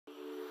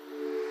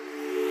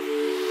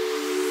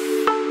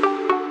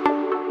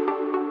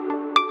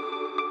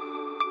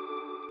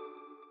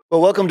Well,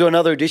 welcome to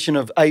another edition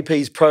of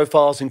AP's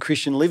Profiles in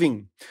Christian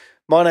Living.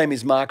 My name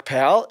is Mark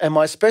Powell, and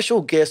my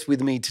special guest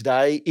with me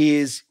today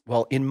is,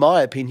 well, in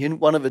my opinion,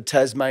 one of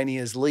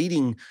Tasmania's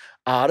leading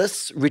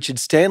artists, Richard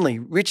Stanley.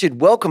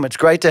 Richard, welcome. It's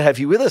great to have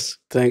you with us.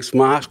 Thanks,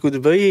 Mark. Good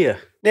to be here.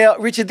 Now,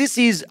 Richard, this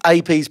is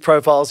AP's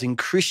Profiles in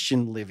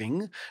Christian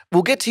Living.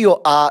 We'll get to your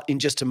art in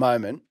just a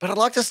moment, but I'd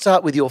like to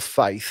start with your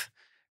faith.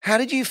 How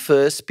did you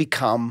first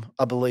become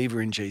a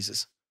believer in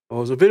Jesus? Well,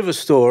 it was a bit of a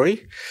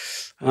story.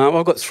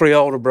 I've got three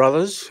older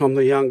brothers. I'm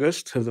the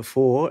youngest of the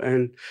four,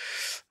 and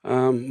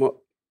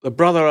the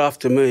brother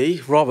after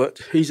me,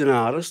 Robert, he's an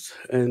artist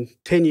and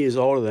 10 years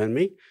older than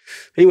me.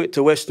 He went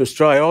to Western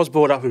Australia. I was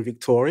brought up in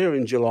Victoria,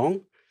 in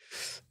Geelong,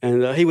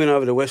 and he went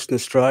over to Western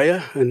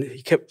Australia, and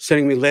he kept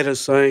sending me letters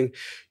saying,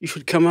 you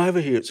should come over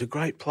here. It's a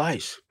great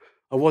place.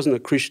 I wasn't a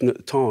Christian at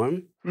the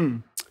time.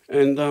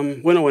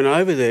 And when I went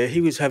over there,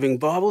 he was having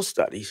Bible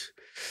studies.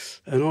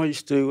 And I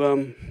used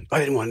to, I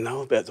didn't want to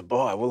know about the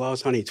Bible. I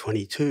was only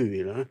 22,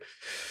 you know.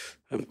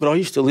 But I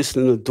used to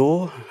listen to the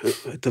door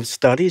at the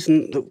studies,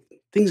 and the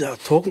things they were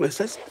talking about,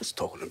 that's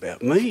talking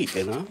about me,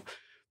 you know.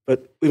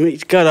 But when you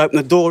go to open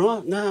the door,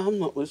 oh, no, I'm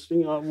not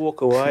listening. I'd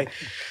walk away.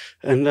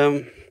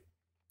 And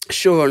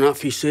sure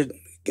enough, he said,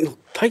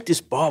 take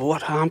this Bible.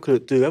 What harm can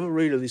it do? Have a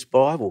read of this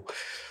Bible.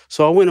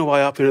 So I went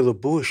away up into the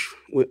bush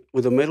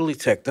with a metal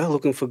detector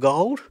looking for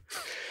gold.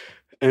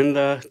 And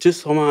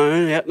just on my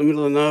own, out in the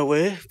middle of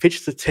nowhere,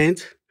 pitched the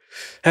tent,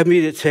 had me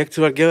a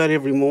detector. I'd go out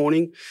every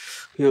morning,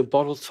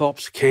 bottle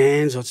tops,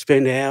 cans. I'd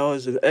spend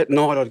hours. And at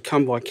night, I'd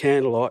come by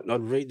candlelight and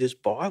I'd read this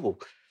Bible.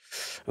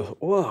 I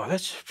thought, wow,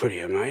 that's pretty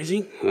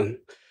amazing. And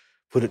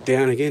put it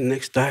down again.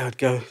 Next day, I'd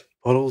go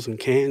bottles and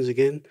cans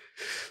again.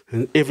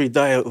 And every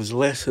day, it was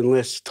less and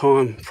less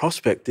time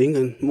prospecting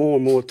and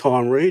more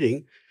time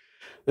reading.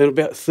 Then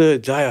about the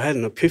third day, I had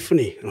an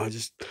epiphany, and I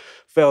just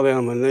fell down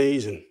on my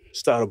knees and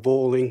started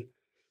bawling.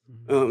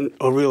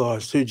 I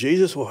realised who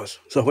Jesus was.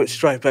 So I went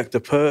straight back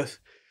to Perth,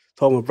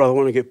 told my brother I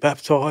want to get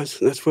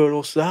baptised, and that's where it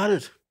all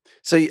started.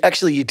 So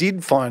you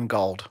did find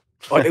gold.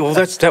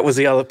 That was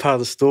the other part of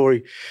the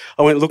story.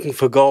 I went looking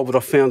for gold, but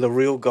I found the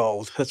real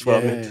gold. That's what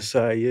I meant to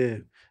say, yeah.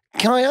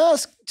 Can I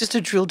ask, just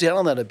to drill down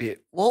on that a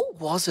bit, what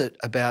was it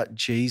about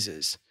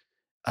Jesus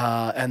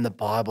and the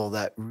Bible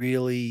that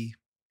really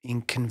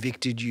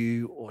convicted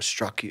you or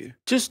struck you?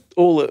 Just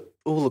all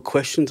the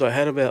questions I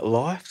had about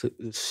life,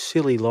 the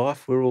silly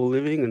life we're all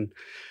living, and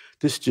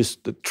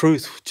the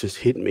truth just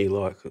hit me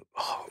like,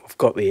 oh, I've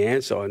got the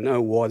answer. I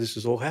know why this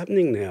is all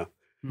happening now.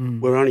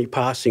 We're only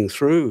passing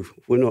through.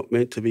 We're not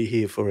meant to be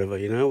here forever,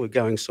 we're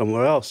going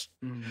somewhere else.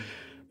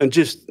 And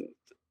just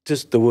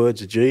the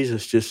words of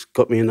Jesus just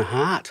got me in the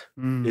heart.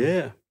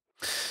 Yeah.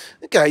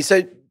 Okay,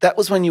 so that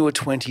was when you were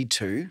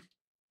 22.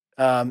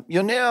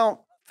 You're now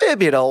a fair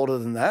bit older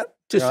than that.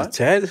 Just right? a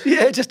tad.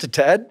 Yeah, just a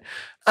tad.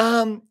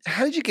 How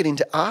did you get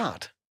into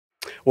art?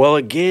 Well,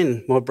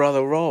 again, my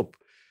brother Rob,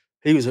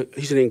 he's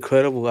an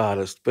incredible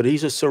artist, but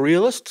he's a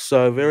surrealist,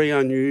 so very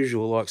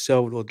unusual, like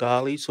Salvador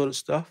Dali sort of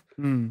stuff,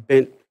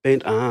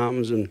 bent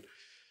arms. And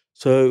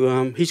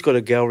so he's got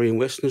a gallery in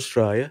Western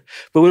Australia.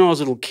 But when I was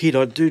a little kid,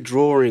 I'd do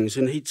drawings,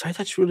 and he'd say,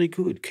 that's really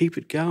good, keep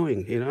it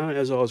going,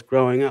 As I was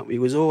growing up, he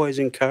was always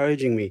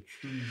encouraging me,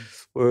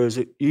 whereas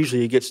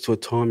usually it gets to a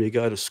time you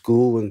go to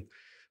school and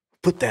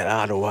put that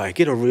art away,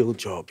 get a real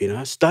job,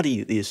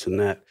 study this and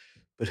that.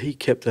 But he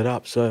kept it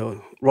up. So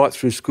right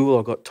through school,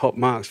 I got top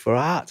marks for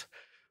art.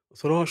 I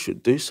thought, I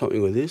should do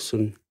something with this.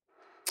 And,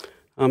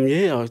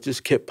 I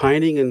just kept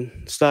painting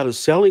and started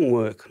selling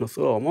work. And I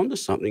thought, I'm onto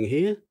something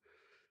here.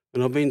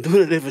 And I've been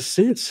doing it ever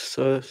since.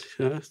 So,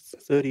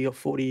 30 or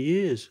 40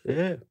 years,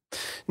 yeah.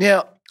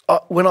 Now,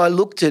 when I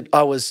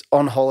was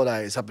on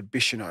holidays up at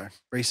Bicheno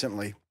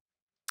recently,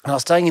 and I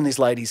was staying in this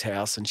lady's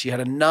house, and she had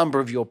a number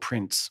of your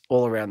prints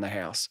all around the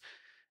house.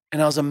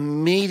 And I was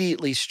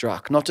immediately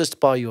struck, not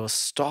just by your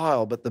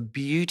style, but the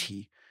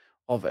beauty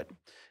of it.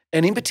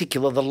 And in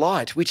particular, the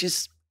light, which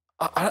is,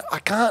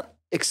 I can't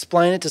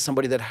explain it to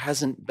somebody that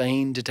hasn't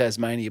been to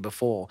Tasmania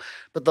before,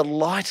 but the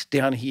light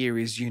down here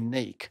is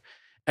unique.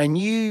 And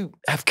you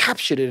have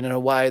captured it in a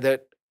way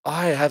that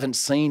I haven't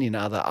seen in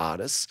other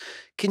artists.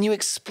 Can you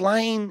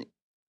explain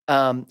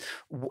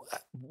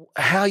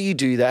how you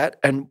do that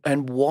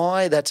and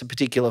why that's a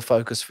particular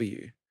focus for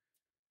you?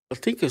 I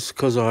think it's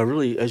because I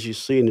really, as you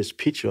see in this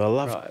picture, I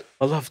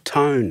love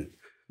tone.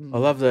 I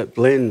love that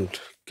blend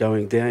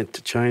going down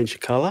to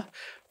change colour,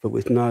 but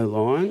with no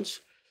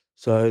lines.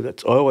 So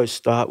I always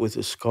start with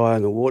the sky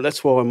and the water.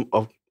 That's why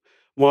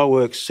my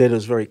work's set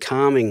as very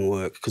calming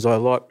work, because I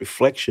like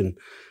reflection,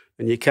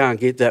 and you can't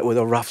get that with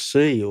a rough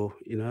sea or,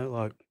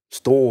 like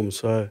storms.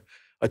 So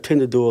I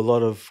tend to do a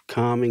lot of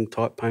calming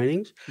type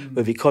paintings,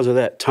 but because of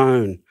that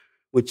tone,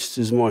 which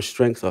is my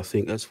strength, I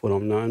think that's what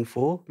I'm known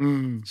for.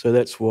 So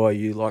that's why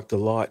you like the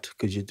light,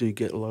 because you do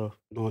get a lot of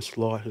nice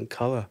light and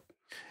colour.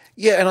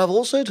 Yeah, and I've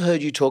also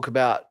heard you talk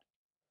about,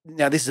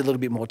 now this is a little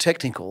bit more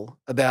technical,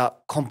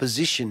 about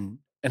composition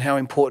and how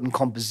important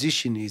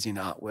composition is in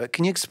artwork.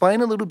 Can you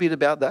explain a little bit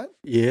about that?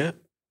 Yeah,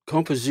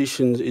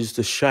 composition is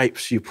the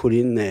shapes you put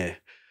in there.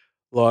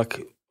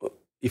 Like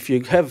if you're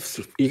going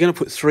to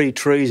put 3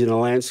 trees in a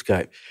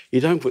landscape, you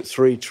don't put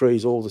 3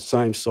 trees all the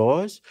same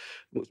size.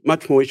 It's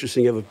much more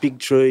interesting. You have a big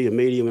tree, a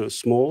medium, and a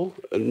small,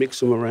 and mix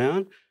them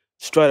around.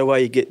 Straight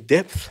away, you get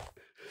depth.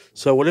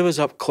 So whatever's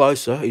up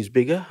closer is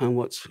bigger, and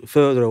what's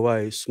further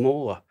away is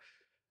smaller.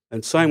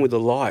 And same with the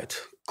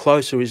light.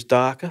 Closer is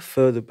darker,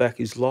 further back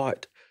is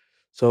light.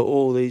 So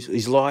all these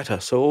is lighter.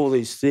 So all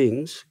these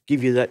things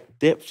give you that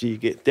depth. So you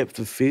get depth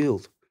of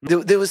field.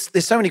 There's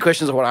so many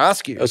questions I want to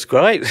ask you. That's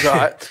great,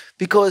 right?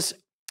 Because,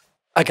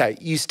 okay,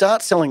 you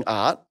start selling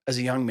art as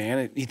a young man,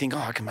 and you think, oh,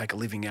 I can make a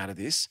living out of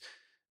this.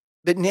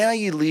 But now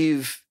you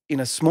live in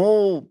a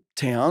small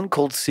town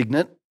called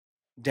Cygnet,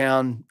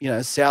 down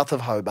south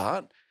of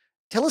Hobart.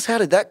 Tell us, how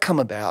did that come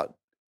about,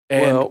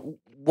 and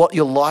what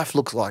your life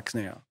looks like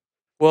now?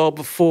 Well,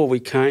 before we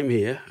came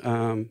here,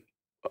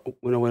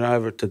 when I went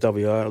over to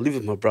WA, I lived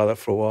with my brother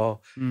for a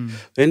while. I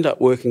ended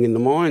up working in the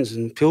mines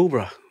in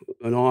Pilbara,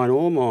 an iron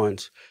ore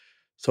mines.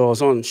 So I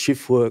was on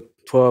shift work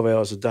 12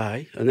 hours a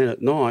day, and then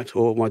at night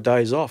or my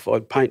days off,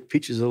 I'd paint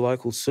pictures of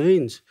local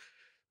scenes,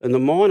 and the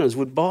miners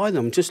would buy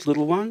them, just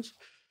little ones.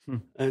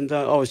 And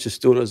I was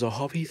just doing it as a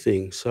hobby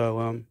thing.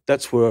 So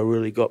that's where I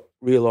really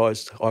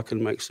realised I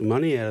can make some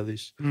money out of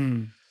this.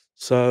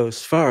 So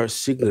as far as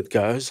Cygnet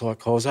goes,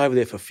 like I was over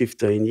there for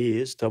 15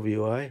 years,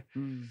 WA.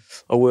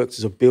 I worked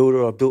as a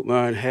builder. I built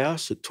my own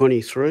house at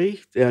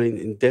 23 down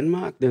in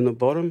Denmark, down the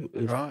bottom,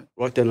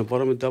 right down the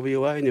bottom of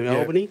WA near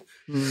Albany.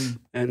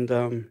 And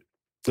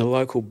the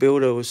local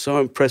builder was so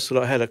impressed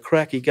that I had a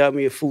crack. He gave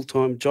me a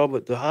full-time job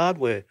at the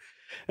hardware,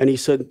 and he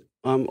said,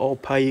 I'll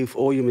pay you for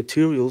all your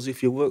materials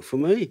if you work for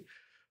me.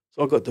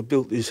 So I got to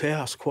build this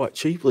house quite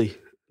cheaply.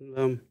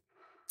 And,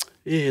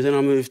 then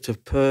I moved to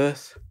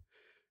Perth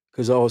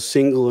because I was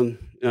single and,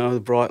 the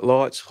bright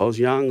lights. I was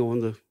young. I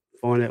wanted to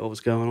find out what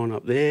was going on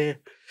up there.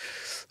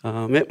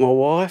 Met my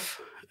wife,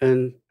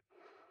 and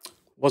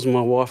wasn't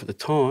my wife at the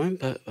time,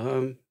 but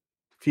a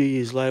few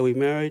years later we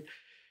married.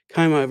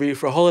 Came over here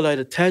for a holiday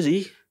to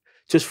Tassie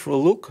just for a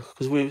look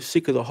because we were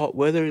sick of the hot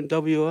weather in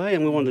WA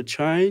and we wanted to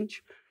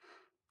change.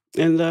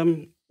 And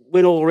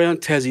went all around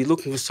Tassie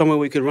looking for somewhere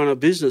we could run a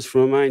business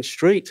from a main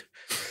street.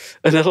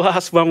 And the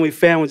last one we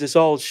found was this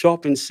old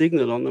shop in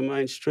Cygnet on the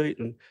main street.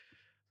 And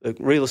the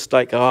real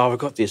estate guy, I've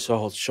got this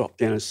old shop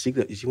down in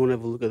Cygnet. Do you want to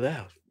have a look at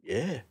that?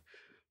 Yeah.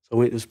 So I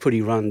went, it was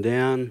pretty run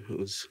down. It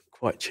was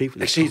quite cheap.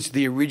 Actually, it's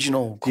the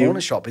original corner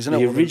shop, isn't it?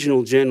 The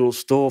original general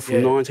store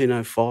from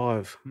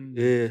 1905.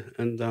 Yeah.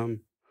 And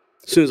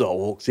as soon as I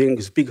walked in,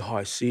 because big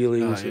high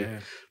ceilings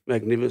and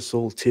magnificent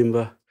all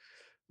timber.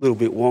 A little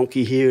bit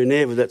wonky here and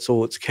there, but that's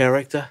all its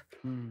character.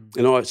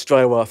 And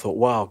straight away I thought,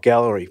 wow,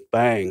 gallery,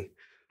 bang.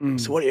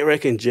 So what do you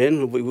reckon,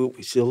 Jen?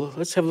 We said,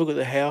 let's have a look at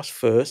the house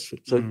first.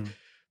 So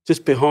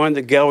just behind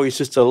the gallery is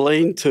just a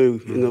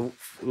lean-to. And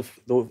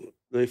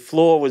the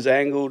floor was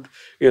angled.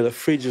 The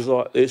fridge was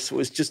like this. It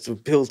was just a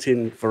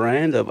built-in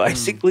veranda,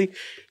 basically.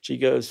 She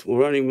goes,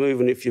 we're only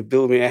moving if you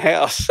build me a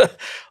house. I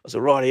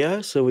said,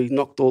 rightio. So we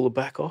knocked all the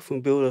back off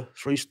and built a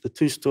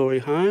 2-story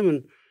home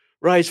and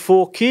raised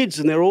 4 kids,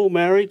 and they're all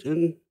married,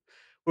 and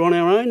we're on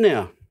our own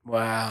now.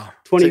 Wow.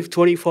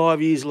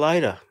 25 years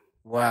later.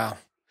 Wow.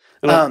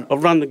 And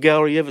I've run the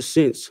gallery ever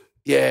since.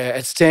 Yeah,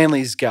 at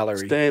Stanley's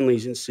Gallery.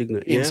 Stanley's in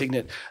Cygnet, In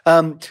Cygnet.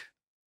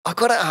 I've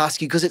got to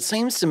ask you, because it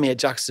seems to me a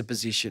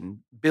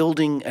juxtaposition,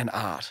 building and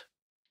art,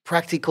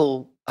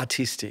 practical,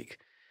 artistic.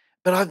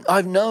 But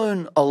I've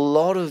known a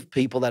lot of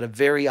people that are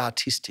very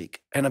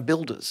artistic and are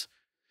builders.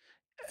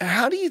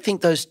 How do you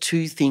think those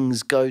two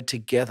things go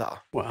together?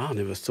 Well, I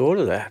never thought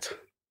of that.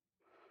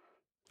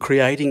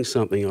 Creating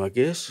something, I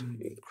guess.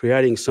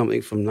 Creating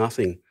something from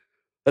nothing.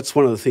 That's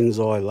one of the things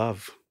I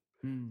love.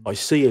 I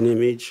see an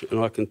image and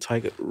I can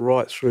take it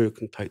right through. I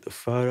can take the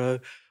photo.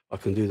 I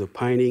can do the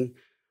painting.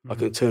 I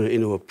can turn it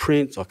into a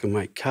print. I can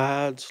make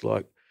cards.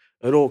 Like,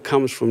 it all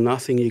comes from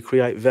nothing. You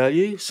create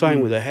value.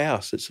 Same with a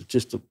house. It's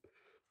just a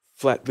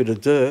flat bit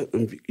of dirt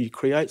and you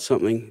create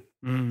something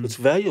that's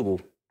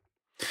valuable.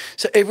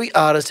 So every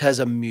artist has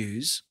a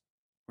muse,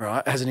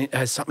 right?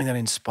 Has something that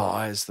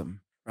inspires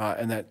them, right?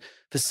 And that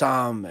for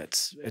some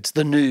it's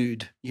the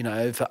nude,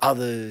 for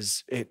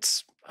others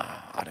it's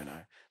I don't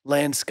know,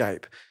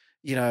 landscape.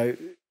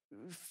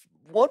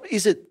 What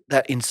is it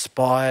that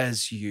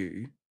inspires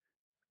you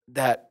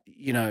that,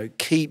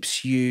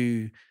 keeps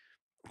you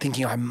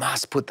thinking, I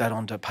must put that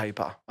onto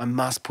paper. I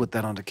must put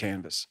that onto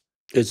canvas?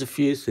 There's a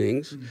few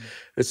things.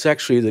 It's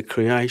actually the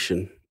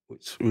creation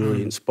which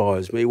really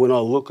inspires me. When I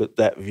look at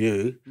that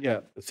view,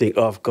 I think,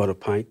 I've got to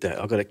paint that.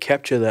 I've got to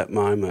capture that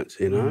moment,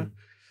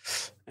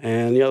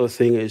 And the other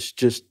thing is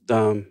just,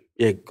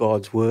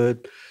 God's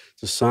word,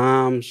 the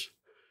Psalms,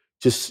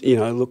 just,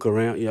 look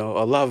around.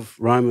 I love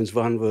Romans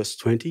 1 verse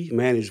 20,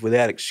 man is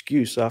without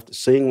excuse after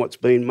seeing what's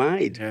been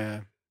made.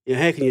 Yeah.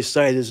 How can you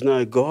say there's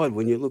no God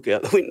when you look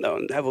out the window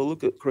and have a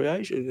look at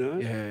creation,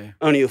 Yeah.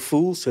 Only a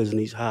fool says in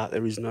his heart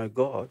there is no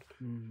God.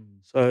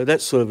 So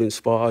that sort of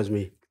inspires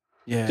me.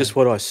 Yeah. Just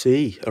what I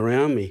see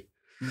around me.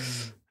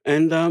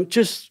 And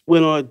just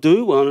when I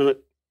do one, and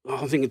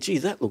I'm thinking, gee,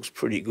 that looks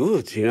pretty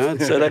good,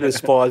 So that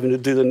inspires me to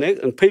do the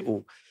next. And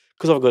people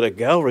because I've got a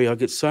gallery, I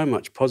get so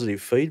much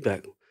positive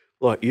feedback.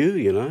 Like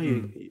you know,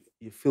 Mm.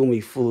 you fill me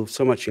full of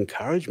so much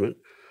encouragement.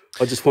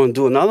 I just want to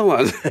do another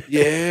one.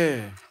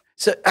 Yeah.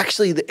 So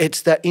actually,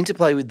 it's that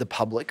interplay with the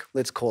public,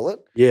 let's call it,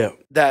 Yeah,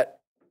 that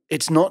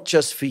it's not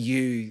just for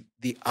you,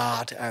 the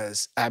art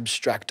as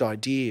abstract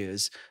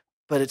ideas,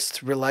 but it's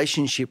the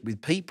relationship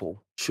with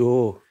people.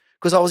 sure.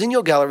 Because I was in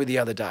your gallery the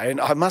other day,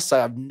 and I must say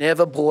I've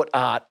never bought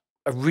art,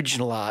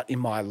 original art, in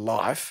my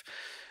life.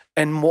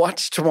 And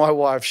much to my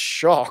wife's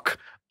shock,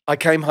 I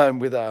came home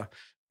with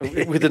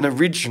an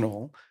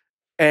original,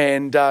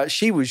 and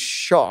she was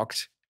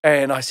shocked.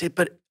 And I said,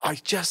 but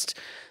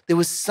there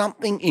was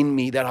something in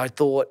me that I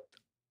thought,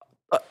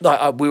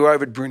 we were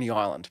over at Bruny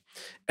Island,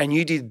 and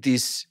you did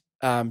this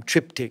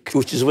triptych.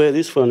 Which is where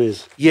this one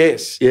is.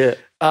 Yes. Yeah.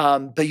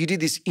 But you did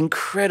this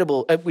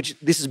incredible, which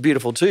this is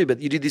beautiful too, but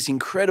you did this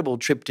incredible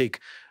triptych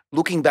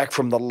looking back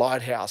from the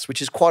lighthouse,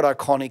 which is quite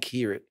iconic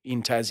here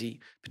in Tassie,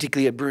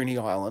 particularly at Bruny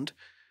Island,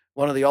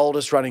 one of the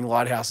oldest running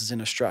lighthouses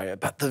in Australia.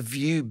 But the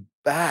view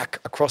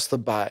back across the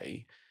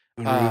bay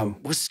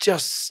was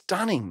just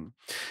stunning.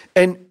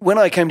 And when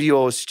I came to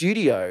your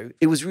studio,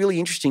 it was really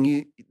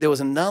interesting. There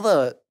was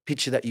another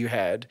picture that you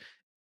had,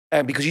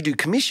 because you do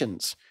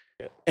commissions.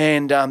 Yeah.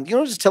 And you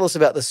want to just tell us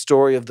about the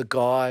story of the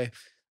guy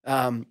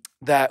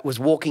that was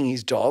walking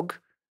his dog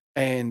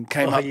and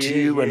came up to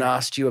you and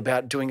asked you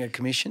about doing a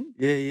commission?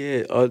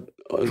 Yeah.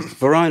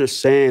 Verona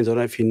Sands, I don't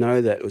know if you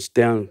know that, it was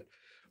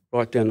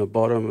right down the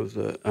bottom of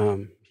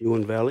the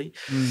Huon Valley.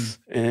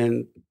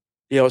 And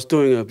yeah, I was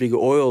doing a big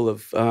oil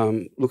of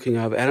looking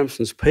over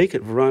Adamson's Peak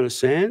at Verona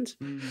Sands.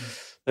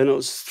 And it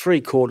was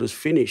 3/4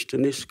 finished,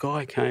 and this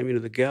guy came into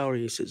the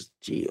gallery. He says,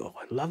 "Gee,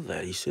 I love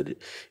that." He said,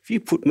 "If you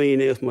put me in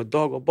there with my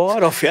dog, I'll buy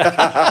it off you."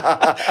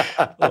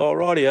 All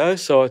rightio.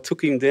 So I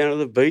took him down to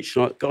the beach,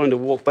 and I going to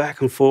walk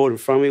back and forward in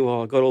front of me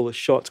while I got all the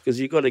shots, because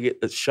you've got to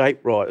get the shape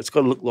right. It's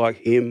got to look like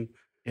him.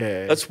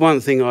 Yeah. That's one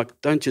thing. I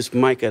don't just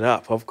make it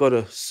up. I've got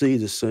to see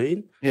the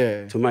scene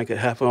to make it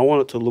happen. I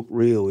want it to look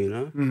real, you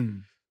know.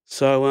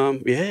 So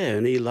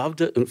and he loved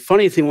it. And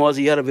funny thing was,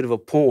 he had a bit of a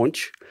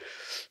paunch.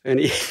 And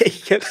he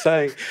kept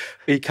saying,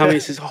 he'd come in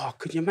and says, "Oh,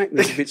 could you make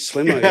me a bit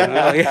slimmer?" You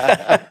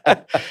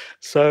know?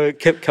 So it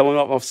kept coming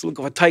up. I said, "Look,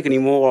 if I take any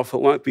more off, it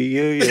won't be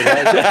you." You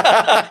know?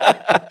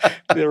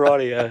 They're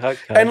righty, okay.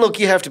 And look,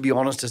 you have to be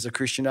honest as a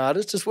Christian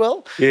artist as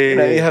well.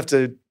 Yeah. You have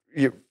to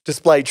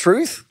display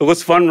truth. Well,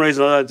 that's one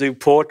reason I don't do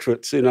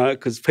portraits, you know,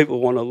 because people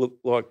want to look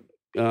like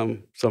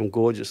some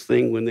gorgeous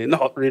thing when they're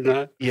not, you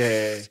know.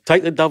 Yeah.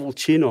 Take the double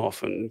chin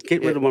off and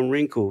get rid of my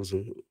wrinkles,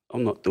 and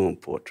I'm not doing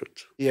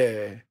portraits.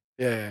 Yeah.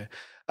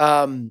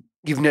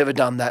 You've never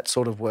done that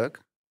sort of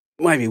work?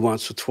 Maybe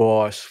once or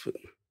twice,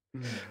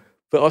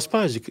 but I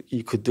suppose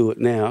you could do it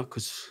now,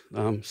 because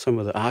some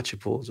of the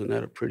Archibalds and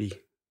that are pretty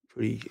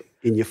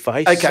in your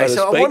face. Okay,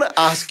 so I want to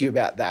ask you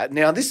about that.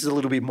 Now, this is a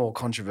little bit more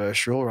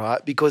controversial,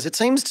 right? Because it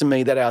seems to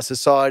me that our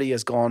society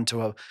has gone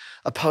to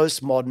a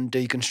postmodern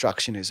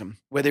deconstructionism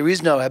where there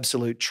is no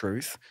absolute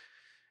truth.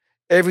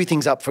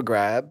 Everything's up for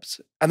grabs,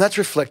 and that's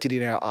reflected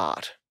in our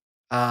art.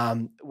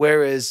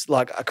 Whereas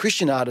like a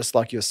Christian artist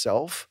like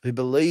yourself who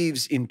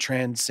believes in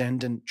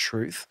transcendent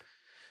truth,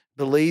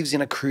 believes in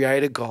a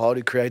creator God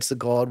who creates the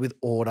God with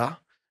order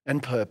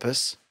and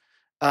purpose,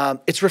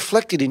 it's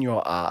reflected in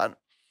your art.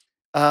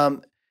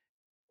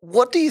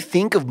 What do you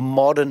think of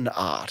modern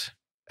art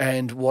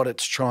and what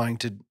it's trying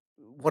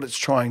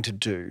to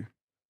do?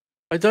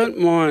 I don't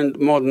mind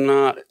modern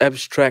art,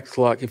 abstract,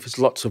 like if it's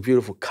lots of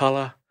beautiful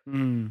colour.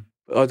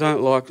 I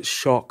don't like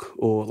shock,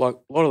 or like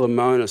a lot of the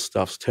Mona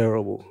stuff's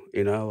terrible,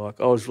 you know.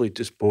 Like I was really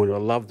disappointed. I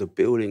love the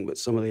building, but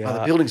some of the art,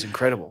 The building's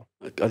incredible.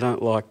 I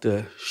don't like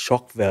the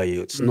shock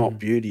value. It's not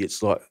beauty.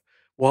 It's like,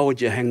 why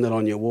would you hang that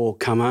on your wall,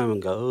 come home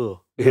and go,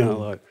 oh, you know,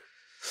 like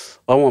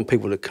I want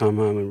people to come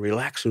home and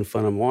relax in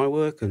front of my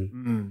work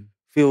and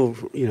feel,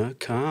 you know,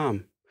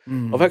 calm.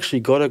 I've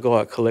actually got a guy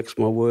that collects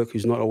my work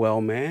who's not a well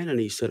man, and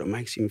he said it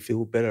makes him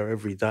feel better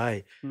every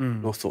day.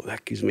 And I thought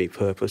that gives me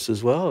purpose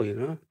as well, you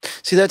know.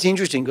 See, that's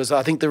interesting, because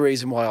I think the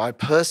reason why I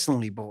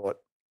personally bought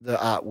the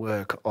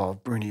artwork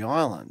of Bruny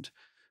Island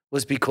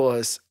was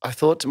because I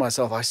thought to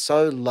myself, I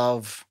so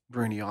love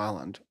Bruny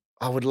Island.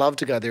 I would love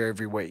to go there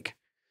every week.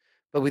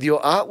 But with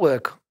your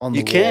artwork on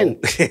the wall,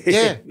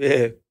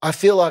 yeah. I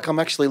feel like I'm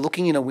actually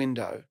looking in a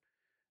window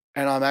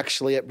and I'm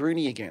actually at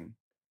Bruny again.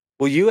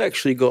 Well, you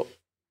actually got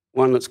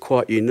one that's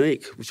quite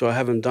unique, which I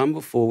haven't done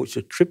before, which is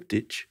a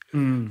triptych,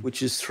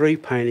 which is 3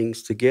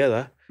 paintings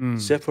together,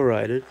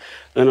 separated,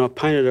 and I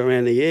painted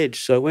around the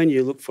edge. So when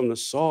you look from the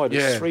side,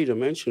 it's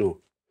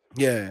 3-dimensional.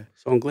 Yeah.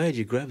 So I'm glad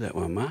you grabbed that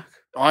one, Mark.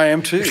 I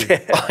am too.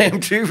 I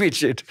am too,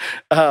 Richard.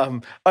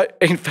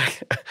 In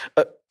fact,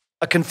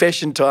 a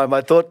confession time,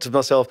 I thought to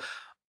myself,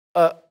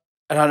 and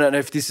I don't know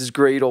if this is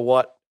greed or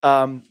what,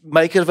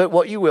 make of it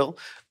what you will.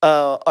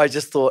 I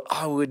just thought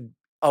I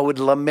would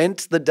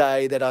lament the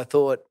day that I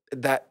thought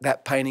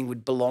that painting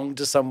would belong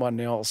to someone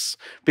else,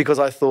 because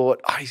I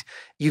thought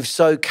you've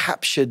so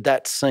captured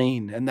that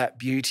scene and that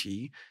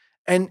beauty.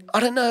 And I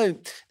don't know,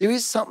 there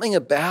is something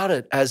about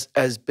it as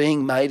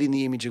being made in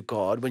the image of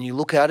God when you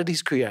look out at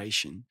his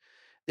creation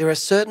there are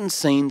certain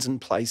scenes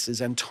and places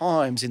and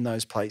times in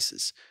those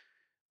places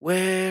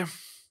where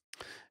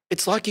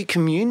it's like you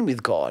commune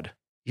with God,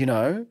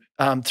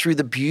 through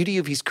the beauty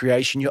of his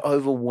creation. You're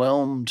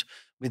overwhelmed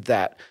with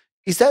that.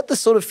 Is that the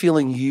sort of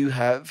feeling you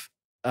have,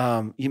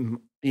 I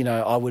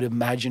would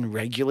imagine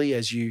regularly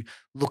as you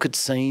look at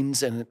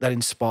scenes and that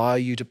inspire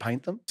you to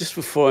paint them? Just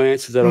before I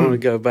answer that, I want to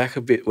go back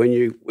a bit. When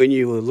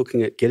you were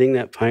looking at getting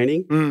that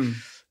painting,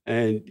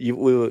 and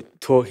we were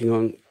talking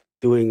on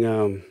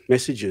doing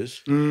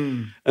messages,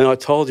 and I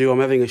told you I'm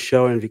having a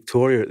show in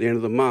Victoria at the end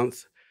of the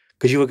month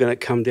because you were going to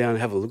come down and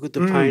have a look at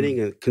the painting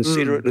and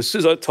consider it. And as soon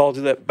as I told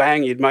you that,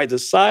 bang, you'd made the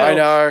sale. I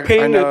know.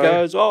 Ping, it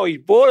goes, oh, he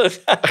bought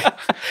it.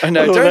 I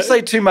know. Don't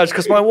say too much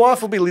because my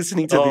wife will be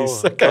listening to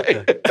this.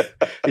 Okay.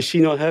 Is she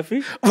not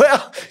happy?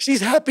 Well,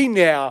 she's happy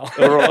now.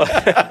 All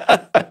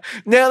right.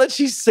 Now that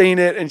she's seen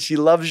it and she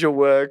loves your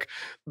work.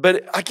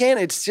 But again,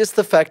 it's just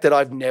the fact that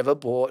I've never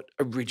bought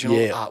original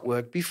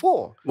artwork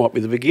before. Might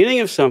be the beginning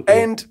of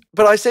something.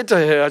 But I said to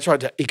her, I tried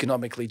to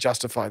economically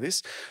justify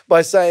this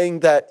by saying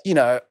that,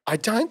 I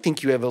don't think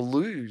you ever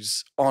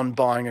lose on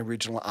buying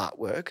original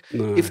artwork.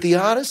 No. If the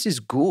artist is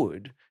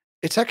good,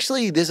 it's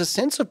actually, there's a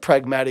sense of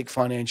pragmatic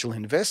financial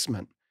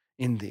investment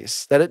in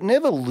this, that it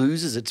never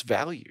loses its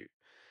value.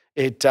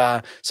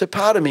 So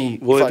part of me...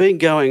 Well, it's been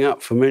going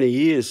up for many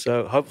years,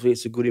 so hopefully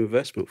it's a good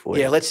investment for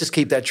you. Yeah, let's just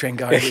keep that trend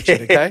going,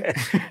 Richard, okay?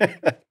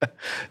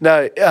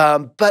 No,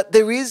 but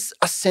there is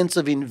a sense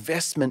of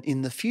investment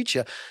in the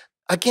future.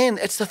 Again,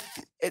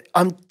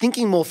 I'm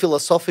thinking more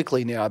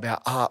philosophically now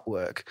about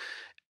artwork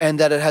and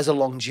that it has a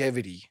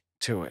longevity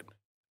to it.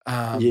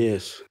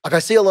 Yes. Like I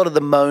see a lot of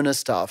the Mona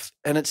stuff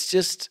and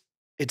it's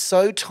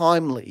so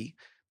timely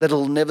that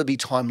it'll never be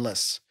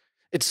timeless.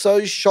 It's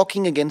so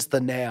shocking against the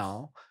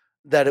now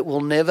that it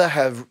will never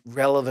have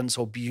relevance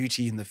or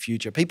beauty in the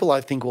future. People,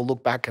 I think, will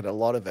look back at a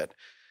lot of it.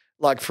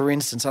 Like, for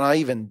instance, and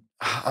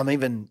I'm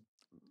even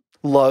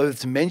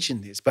loath to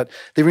mention this, but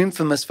they're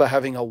infamous for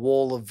having a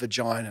wall of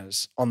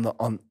vaginas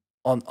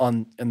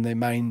in their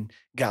main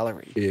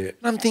gallery. Yeah.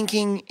 And I'm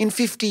thinking, in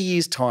 50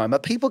 years' time, are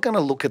people going to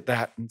look at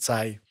that and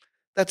say,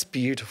 that's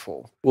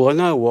beautiful? Well, I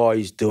know why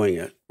he's doing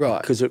it. Right.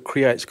 Because it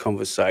creates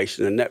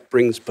conversation and that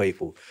brings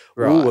people.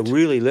 Right. Ooh,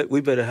 we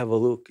better have a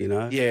look,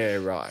 Yeah,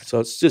 right. So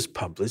it's just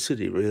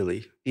publicity,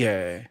 really.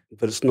 Yeah.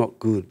 But it's not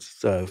good,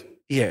 so.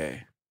 Yeah.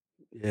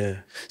 Yeah.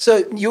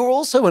 So you're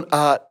also an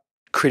art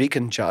critic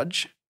and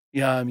judge.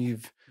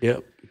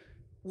 Yep.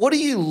 What do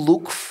you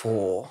look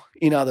for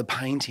in other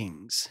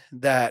paintings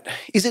that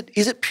is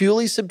it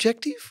purely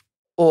subjective,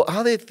 or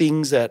are there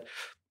things that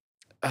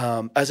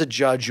as a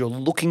judge you're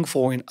looking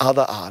for in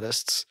other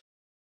artists?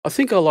 I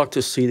think I like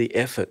to see the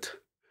effort.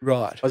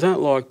 Right. I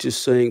don't like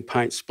just seeing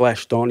paint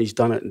splashed on. He's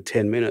done it in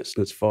 10 minutes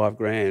and it's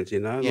 $5,000,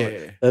 Yeah.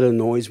 Like, that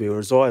annoys me.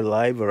 Whereas I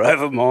labour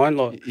over mine,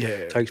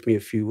 it takes me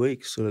a few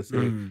weeks sort of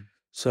thing.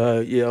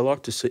 So, yeah, I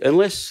like to see,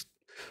 unless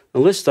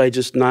they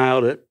just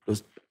nailed it.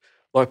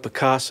 Like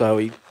Picasso,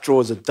 he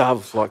draws a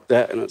dove like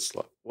that and it's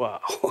like, wow,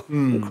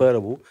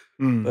 incredible.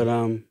 But,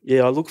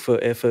 I look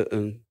for effort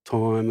and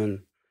time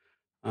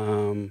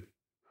and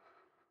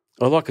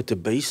I like it to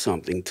be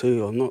something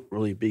too. I'm not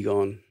really big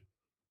on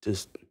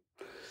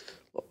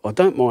I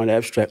don't mind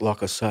abstract,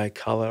 like I say,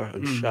 colour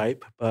and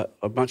shape, but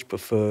I much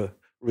prefer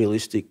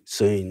realistic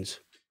scenes.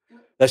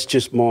 That's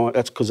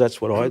because that's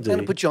what I do. I'm going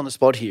to put you on the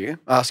spot here,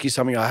 ask you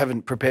something I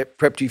haven't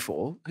prepped you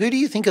for. Who do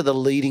you think are the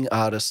leading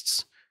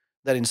artists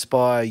that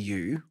inspire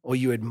you or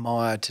you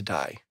admire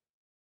today?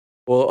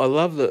 Well, I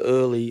love the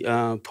early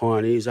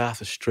pioneers,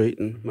 Arthur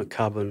Streeton,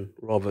 McCubbin,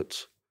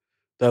 Roberts.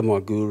 They're my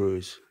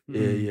gurus.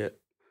 Yeah.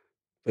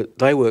 But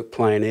they work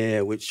plein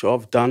air, which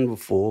I've done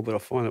before, but I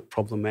find it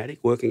problematic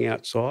working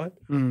outside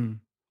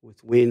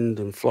with wind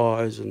and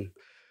flies and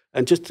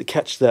just to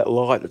catch that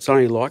light. It's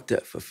only like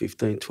that for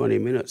 15, 20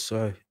 minutes.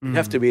 So you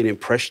have to be an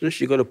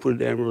impressionist. You've got to put it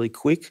down really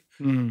quick,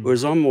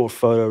 whereas I'm more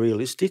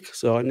photorealistic,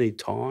 so I need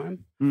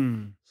time.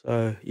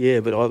 So, yeah,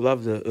 but I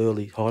love the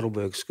early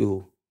Heidelberg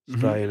School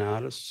Australian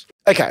artists.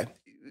 Okay,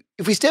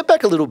 if we step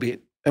back a little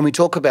bit and we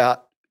talk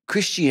about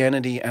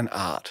Christianity and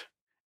art,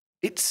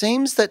 it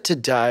seems that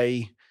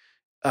today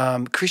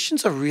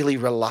Christians are really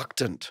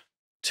reluctant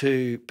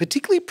to,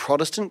 particularly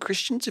Protestant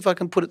Christians, if I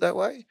can put it that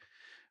way.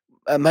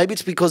 Maybe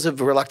it's because of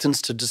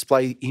reluctance to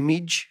display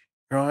image,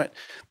 right?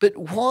 But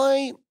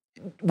why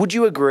would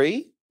you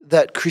agree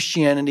that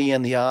Christianity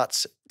and the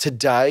arts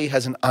today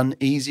has an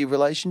uneasy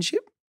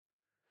relationship?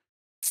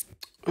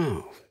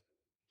 Oh,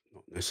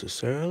 not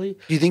necessarily.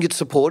 Do you think it's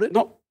supported?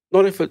 Not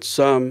if it's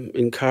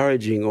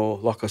encouraging or,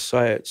 like I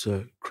say, it's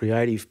a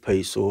creative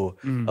piece or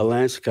a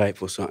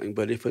landscape or something.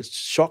 But if it's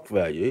shock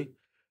value,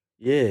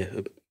 yeah,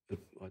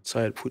 I'd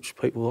say it puts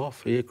people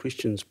off. Yeah,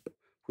 Christians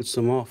puts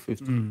them off.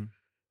 If,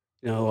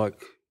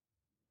 like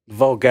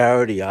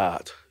vulgarity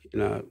art,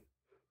 who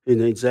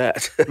needs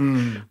that?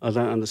 I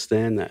don't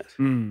understand that.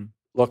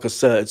 Like I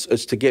said,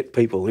 it's to get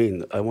people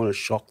in. I want to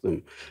shock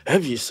them.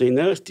 Have you seen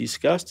that? It's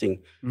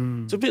disgusting.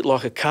 It's a bit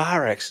like a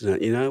car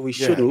accident, We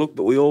shouldn't look,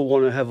 but we all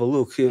want to have a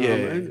look, what I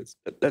mean?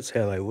 That's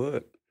how they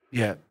work.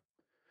 Yeah.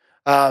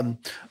 I'm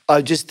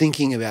just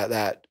thinking about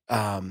that.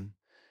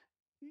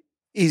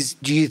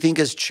 Do you think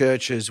as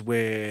churches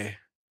where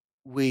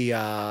we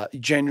are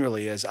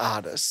generally as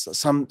artists,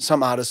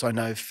 some artists I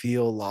know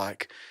feel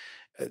like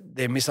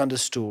they're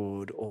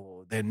misunderstood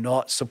or they're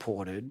not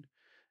supported.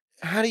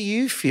 How do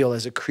you feel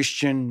as a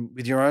Christian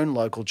with your own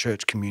local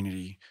church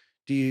community?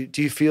 Do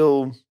you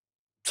feel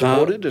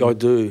supported I and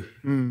do.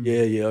 mm,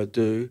 Yeah, I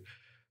do.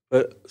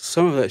 But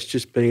some of that's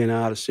just being an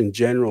artist in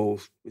general.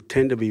 We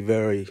tend to be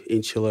very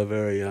insular,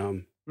 very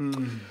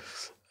mm,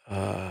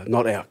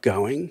 not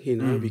outgoing,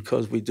 mm,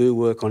 because we do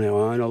work on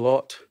our own a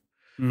lot.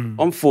 mm,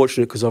 I'm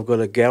fortunate because I've got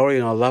a gallery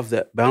and I love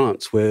that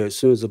balance where as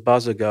soon as the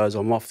buzzer goes,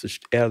 I'm out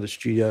of the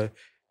studio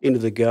into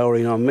the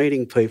gallery and I'm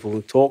meeting people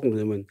and talking to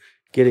them and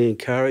getting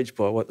encouraged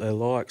by what they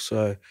like.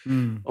 So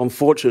mm. I'm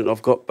fortunate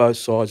I've got both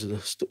sides of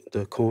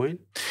the coin.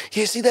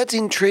 Yeah, see, that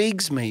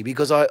intrigues me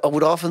because I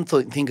would often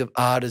think of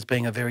art as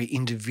being a very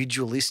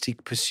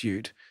individualistic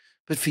pursuit,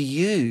 but for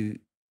you,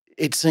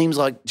 it seems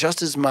like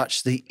just as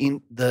much the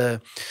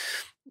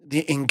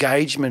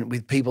engagement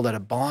with people that are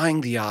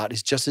buying the art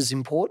is just as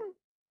important.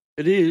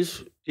 It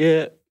is,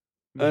 yeah.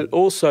 And Mm.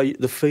 also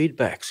the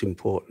feedback's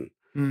important.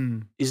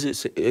 Mm. Is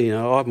it,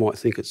 I might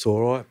think it's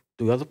all right.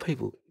 Do other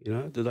people,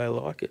 do they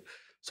like it?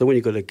 So when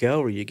you've got a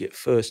gallery, you get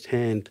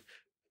first-hand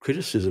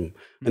criticism.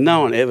 And no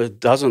Mm. one ever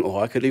doesn't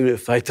like it. Even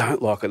if they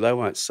don't like it, they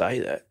won't say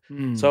that. So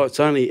Mm. it's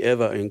only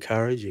ever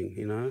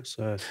encouraging,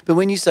 so But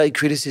when you say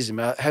criticism,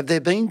 have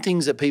there been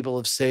things that people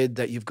have said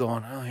that you've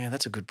gone, "Oh, yeah,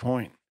 that's a good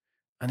point.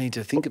 I need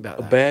to think about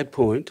a that." bad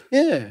point,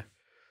 Yeah,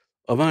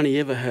 I've only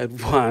ever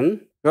had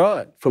one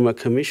right, from a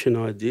commission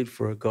I did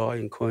for a guy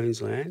in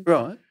Queensland,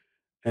 right.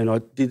 and I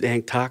did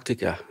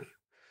Antarctica.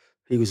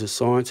 He was a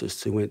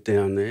scientist who went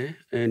down there,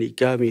 and he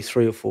gave me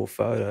 3 or 4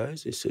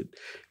 photos. He said,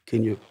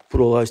 "Can you put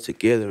all those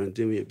together and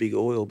do me a big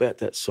oil about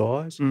that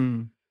size?"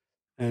 Mm.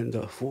 And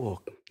I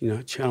thought,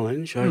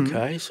 challenge, Mm.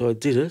 okay. So I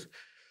did it.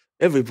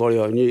 Everybody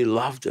I knew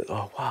loved it.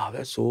 Oh, wow,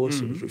 that's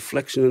awesome. Mm.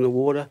 Reflection in the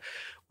water.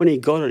 When he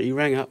got it, he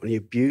rang up and he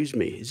abused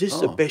me. Is this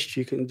the Oh, best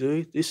you can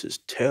do? This is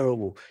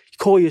terrible. You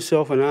call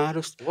yourself an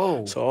artist?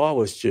 whoa. So I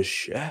was just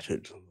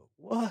shattered. I'm like,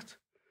 what?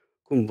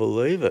 Couldn't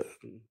believe it.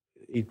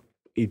 He'd,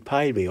 he'd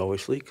paid me,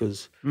 obviously,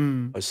 because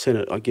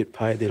Mm. I get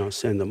paid, then I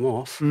send them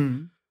off.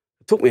 Mm.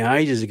 It took me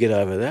ages to get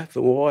over that,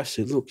 but my wife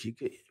said, "Look,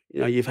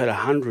 you've had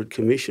 100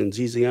 commissions.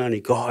 He's the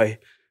only guy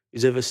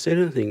who's ever said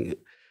anything."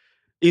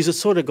 He's the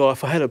sort of guy,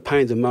 if I had to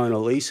paint the Mona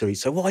Lisa, he'd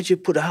say, "Why'd you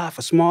put half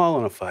a smile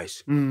on her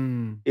face?"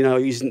 Mm.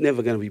 He's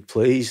never going to be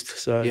pleased.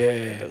 So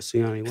Yeah. that's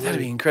the only That'd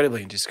be way.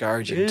 incredibly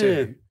discouraging Yeah,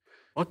 too.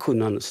 I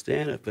couldn't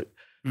understand it, but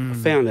I Mm.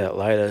 found out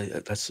later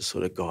that's the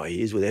sort of guy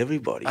he is with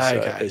everybody. So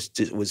Okay.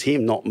 it was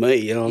him, not me.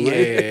 You know what I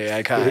mean? Yeah,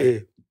 okay. Yeah,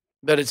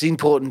 But it's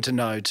important to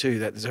know too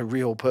that there's a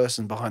real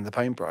person behind the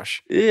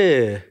paintbrush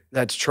yeah,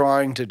 that's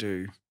trying to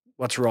do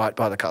what's right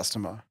by the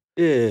customer.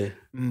 yeah.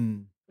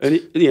 Mm. And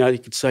you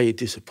could say you're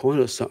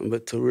disappointed or something,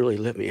 but to really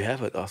let me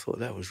have it, I thought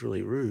that was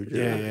really rude.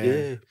 Yeah, yeah.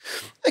 Yeah.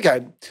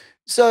 Okay.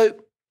 So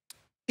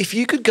if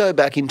you could go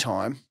back in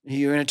time,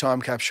 you're in a time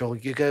capsule,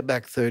 you go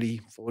back 30,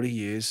 40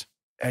 years,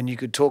 and you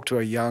could talk to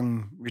a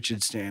young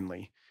Richard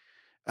Stanley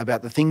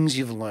about the things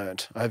you've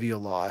learnt over your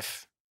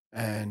life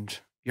and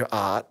your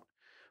art,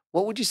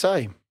 what would you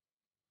say?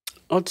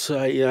 I'd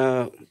say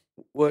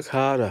work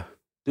harder,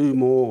 do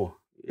more.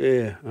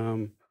 Yeah.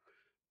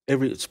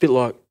 It's a bit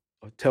like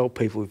I tell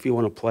people, if you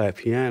want to play a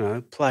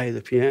piano, play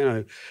the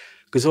piano.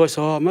 Because I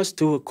say, "Oh, I must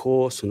do a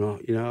course and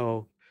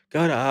I'll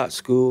go to art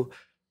school." I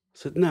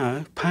said,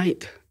 "No,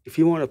 paint. If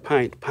you want to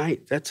paint,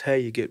 paint. That's how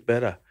you get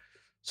better."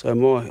 So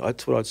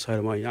that's what I'd say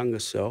to my younger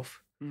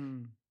self.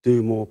 Mm.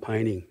 Do more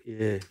painting.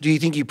 Yeah. Do you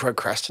think you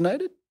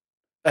procrastinated?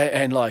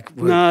 And like,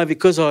 No,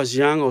 because I was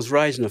young, I was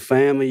raised in a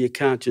family. You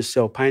can't just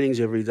sell paintings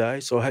every day.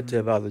 So I had to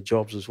have mm, other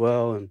jobs as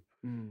well. And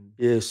mm,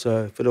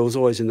 yeah, but it was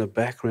always in the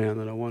background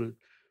that I wanted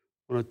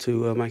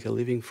to make a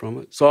living from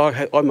it. So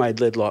I made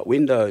lead light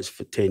windows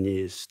for 10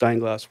 years, stained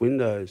glass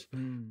windows.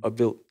 mm,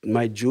 I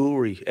made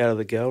jewellery out of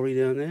the gallery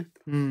down there.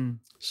 mm.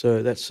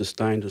 So that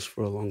sustained us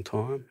for a long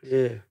time.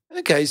 Yeah.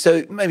 Okay,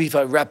 so maybe if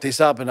I wrap this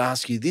up and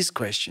ask you this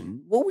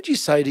question, what would you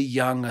say to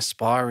young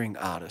aspiring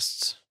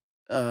artists,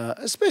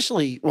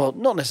 especially, well,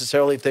 not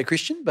necessarily if they're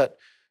Christian, but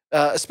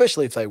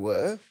especially if they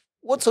were?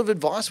 What sort of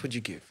advice would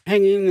you give?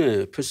 Hang in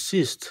there,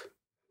 persist.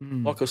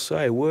 Mm. Like I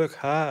say, work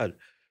hard.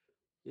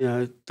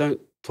 Don't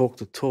talk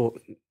the talk.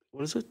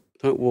 What is it?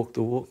 Don't walk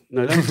the walk.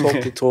 No, don't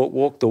talk the talk,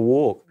 walk the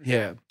walk.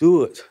 Yeah.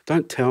 Do it.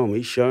 Don't tell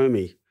me, show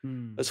me.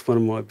 Mm. That's one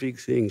of my big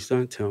things.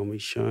 Don't tell me,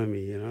 show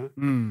me.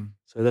 Mm.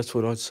 So that's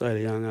what I'd say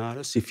to young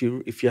artists. If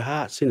your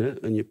heart's in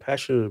it and you're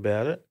passionate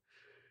about it,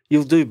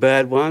 you'll do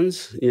bad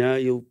ones,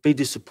 you'll be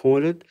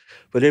disappointed,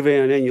 but every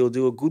now and then you'll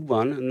do a good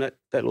one, and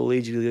that'll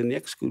lead you to the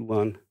next good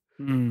one.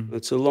 Mm.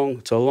 It's a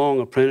long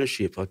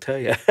apprenticeship, I tell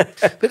you.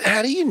 But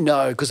how do you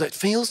know? Because it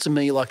feels to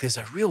me like there's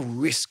a real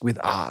risk with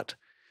art.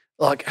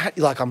 Like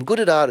I'm good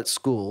at art at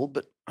school,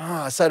 but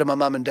I say to my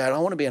mum and dad, I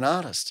want to be an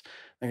artist.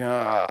 They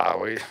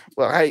go,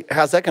 well, hey,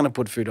 how's that going to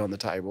put food on the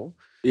table?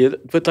 Yeah,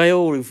 but they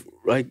all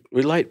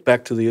relate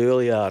back to the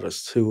early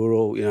artists who were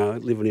all,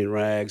 living in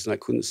rags and they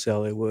couldn't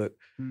sell their work.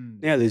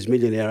 Mm. Now there's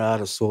millionaire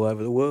artists all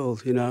over the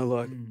world,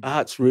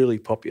 art's really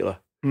popular.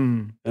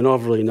 Mm. And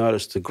I've really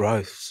noticed the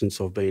growth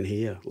since I've been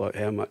here, like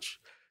how much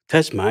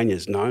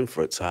Tasmania's known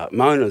for its art.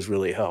 Mona's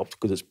really helped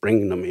because it's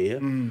bringing them here.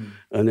 Mm.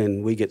 And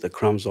then we get the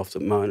crumbs off the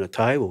Mona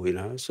table,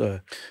 So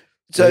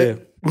yeah.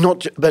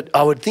 But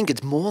I would think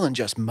it's more than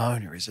just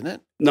Mona, isn't it?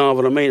 No,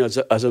 but I mean as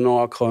an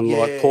icon, Yeah.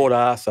 like Port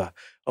Arthur.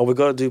 Oh, we've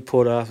got to do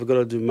Port Arthur, we've got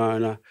to do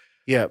Mona.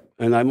 Yeah.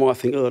 And they might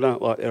think, I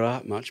don't like their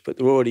art much, but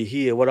they're already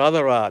here. What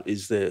other art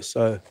is there?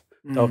 So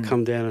they'll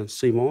come down and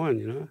see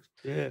mine,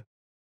 Yeah.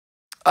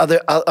 Are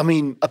there,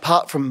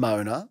 apart from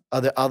Mona,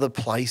 are there other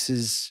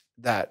places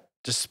that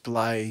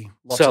display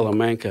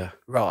Salamanca.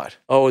 Right.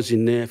 I was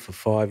in there for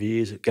 5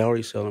 years at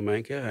Gallery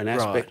Salamanca and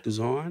Aspect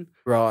Design.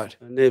 Right.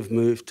 And they've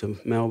moved to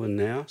Melbourne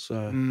now.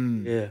 So,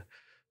 yeah.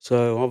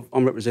 So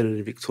I'm represented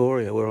in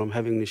Victoria where I'm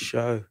having this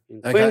show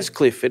in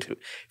Queenscliff,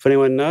 if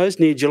anyone knows,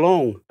 near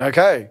Geelong.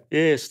 Okay.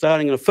 Yeah,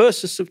 starting on the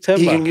 1st of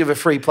September. You can give a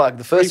free plug.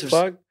 The first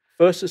plug,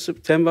 1st of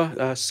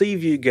September,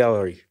 Seaview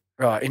Gallery.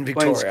 Right, in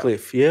Victoria.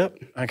 Queenscliff, yep.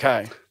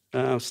 Okay.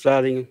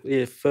 Starting,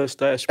 first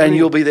day of spring. And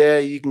you'll be there.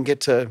 They can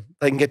get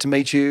to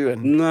meet you.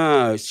 And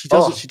no, she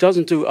doesn't. She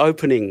doesn't do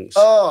openings.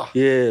 Oh,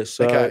 yeah.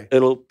 So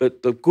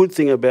But the good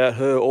thing about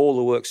her, all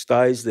the work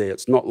stays there.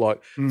 It's not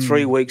like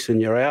 3 weeks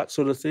and you're out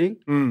sort of thing.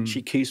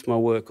 She keeps my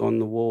work on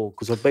the wall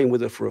because I've been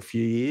with her for a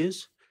few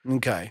years.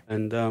 Okay.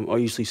 And I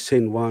usually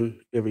send one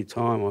every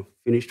time I've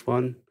finished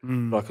one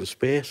that I can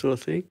spare, sort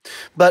of thing.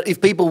 But if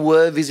people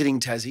were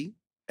visiting Tassie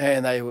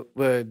and they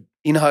were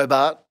in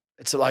Hobart.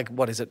 It's like,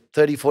 what is it,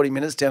 30, 40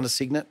 minutes down to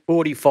Cygnet?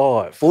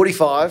 45.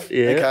 45,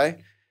 yeah.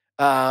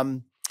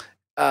 Okay.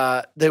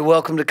 They're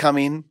welcome to come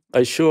in.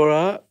 They sure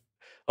are.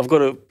 I've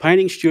got a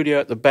painting studio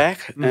at the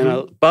back and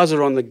a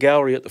buzzer on the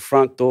gallery at the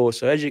front door.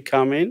 So as you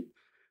come in,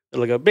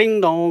 it'll go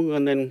bing dong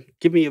and then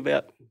give me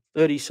about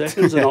 30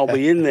 seconds and I'll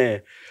be in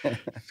there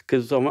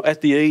because I'm at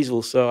the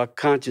easel, so I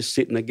can't just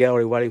sit in the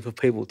gallery waiting for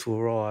people to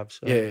arrive.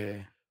 So. Yeah.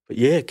 But,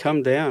 yeah,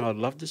 come down. I'd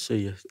love to see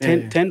you.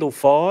 10 till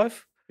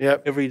 5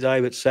 every day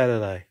but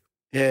Saturday.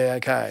 Yeah,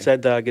 okay.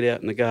 Saturday I get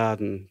out in the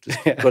garden.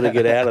 Just got to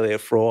get out of there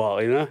for a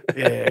while,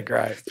 Yeah,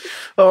 great.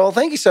 Well,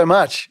 thank you so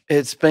much.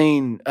 It's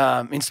been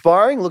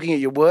inspiring looking at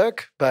your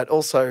work, but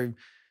also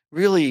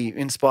really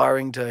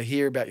inspiring to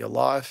hear about your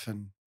life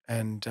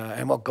and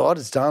what God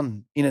has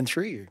done in and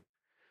through you.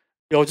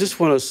 Yeah, I just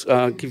want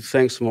to give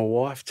thanks to my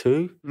wife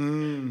too.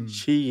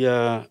 She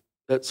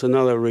that's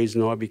another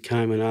reason I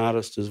became an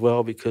artist as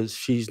well because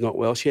she's not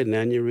well. She had an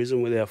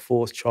aneurysm with our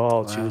fourth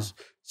child. Wow. She was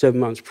 7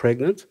 months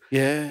pregnant.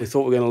 Yeah. We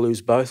thought we were going to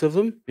lose both of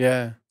them.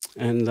 Yeah.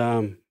 And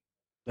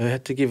they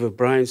had to give her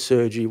brain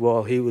surgery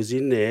while he was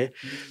in there.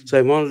 So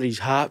they monitored his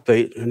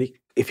heartbeat. And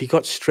if he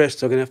got stressed,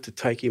 they're going to have to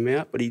take him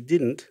out. But he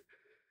didn't.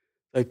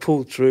 They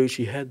pulled through.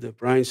 She had the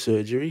brain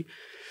surgery.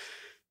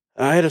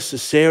 I had a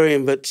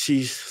cesarean, but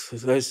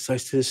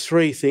there's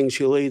three things.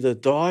 She'll either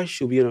die,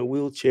 she'll be in a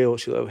wheelchair, or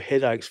she'll have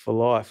headaches for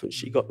life. And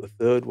she got the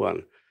third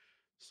one.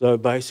 So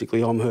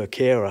basically, I'm her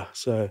carer.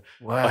 So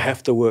I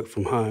have to work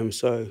from home.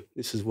 So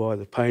this is why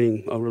the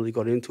painting, I really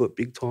got into it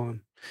big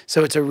time.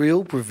 So it's a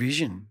real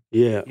provision.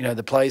 Yeah.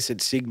 The place at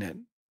Cygnet,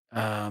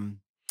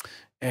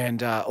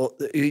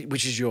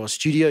 which is your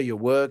studio, your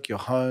work, your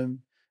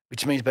home,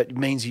 but it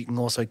means you can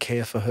also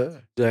care for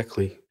her.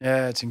 Exactly.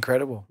 Yeah, it's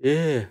incredible.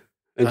 Yeah.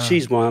 And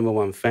she's my number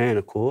one fan,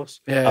 of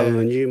course, other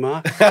than you,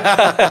 Mark.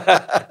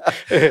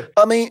 I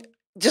mean,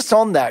 just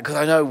on that, because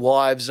I know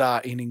wives are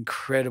an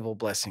incredible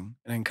blessing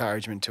and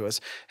encouragement to us.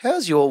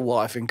 How's your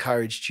wife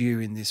encouraged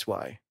you in this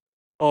way?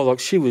 Oh, like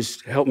she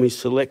helped me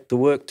select the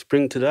work to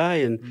bring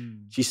today.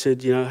 And she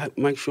said,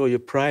 make sure you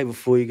pray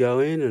before you go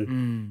in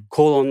and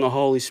call on the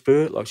Holy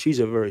Spirit. Like she's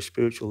a very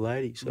spiritual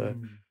lady. So,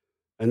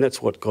 and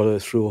that's what got her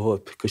through all her,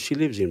 because she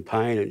lives in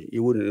pain and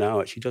you wouldn't know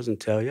it. She doesn't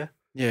tell you.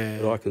 Yeah.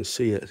 But I can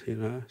see it,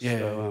 Yeah.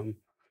 So,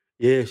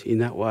 in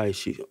that way,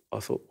 I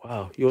thought,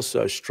 wow, you're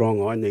so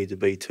strong. I need to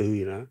be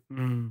too,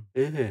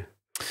 Yeah.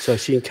 So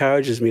she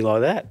encourages me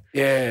like that.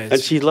 Yeah. And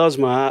she loves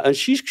my art. And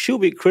she'll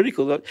be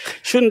critical. Like,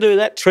 shouldn't do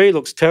that tree,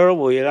 looks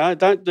terrible,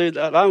 Don't do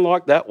that. I don't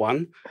like that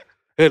one.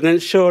 And then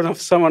sure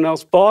enough, someone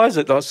else buys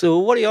it. And I said,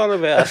 well, what are you on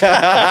about?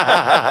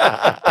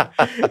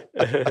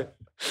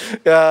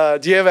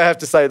 Do you ever have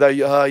to say, though,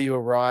 you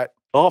were right?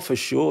 Oh, for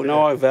sure.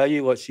 No, I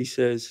value what she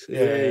says.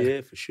 Yeah,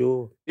 for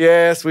sure.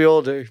 Yes, we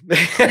all do.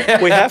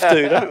 We have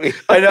to, don't we?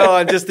 I know.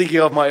 I'm just thinking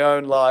of my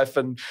own life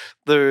and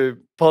the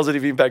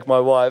positive impact my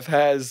wife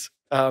has.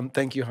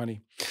 Thank you,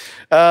 honey.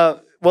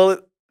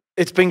 Well,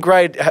 it's been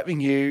great having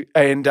you.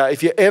 And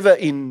if you're ever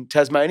in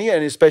Tasmania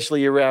and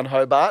especially around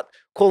Hobart,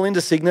 call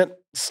into Cygnet.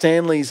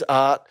 Stanley's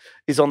art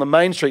is on the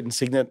main street in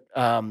Cygnet.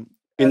 In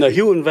the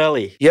Huon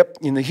Valley. Yep,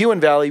 in the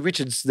Huon Valley.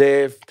 Richard's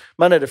there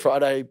Monday to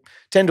Friday,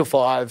 10 till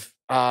 5.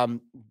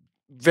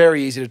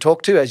 Very easy to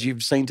talk to, as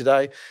you've seen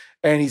today,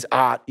 and his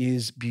art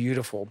is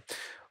beautiful.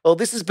 Well,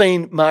 this has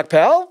been Mark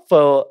Powell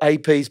for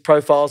AP's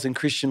Profiles in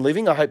Christian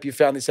Living. I hope you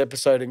found this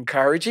episode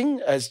encouraging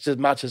as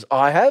much as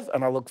I have,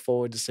 and I look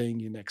forward to seeing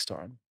you next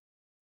time.